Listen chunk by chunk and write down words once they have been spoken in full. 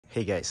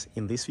Hey guys,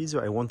 in this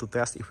video I want to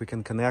test if we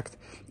can connect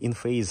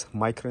Enphase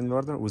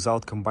microinverter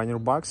without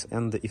combiner box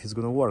and if it's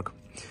gonna work.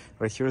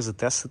 Right here is the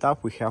test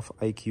setup. We have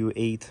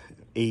IQ8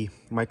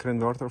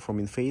 microinverter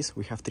from Enphase.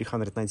 We have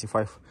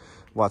 395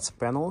 watts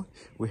panel,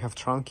 we have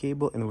trunk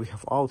cable, and we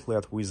have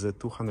outlet with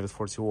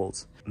 240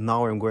 volts.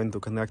 Now I'm going to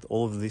connect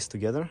all of this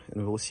together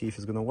and we'll see if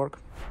it's gonna work.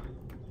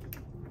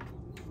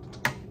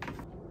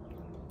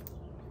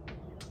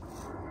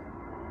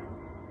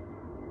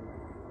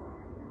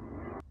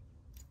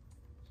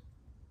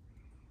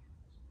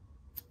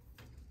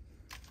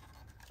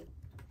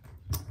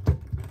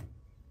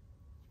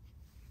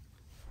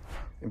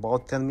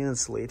 About 10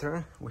 minutes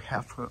later, we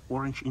have an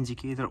orange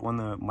indicator on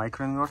a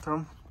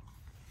microinverter,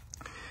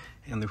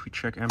 and if we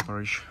check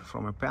amperage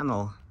from a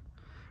panel,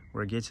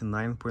 we're getting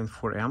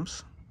 9.4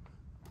 amps.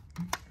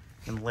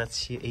 And let's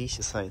see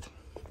AC side.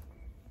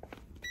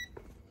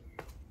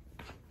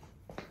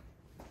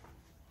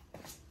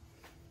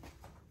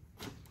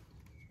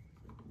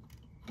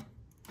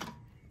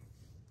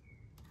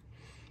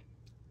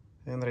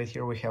 And right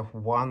here we have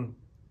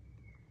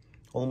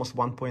almost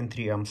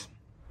 1.3 amps.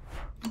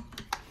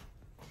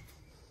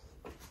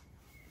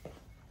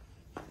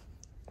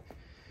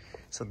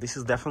 So this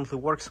is definitely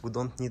works. We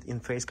don't need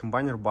Enphase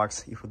combiner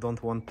box if we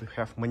don't want to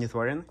have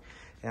monitoring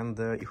and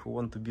if we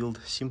want to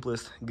build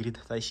simplest grid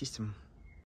tie system.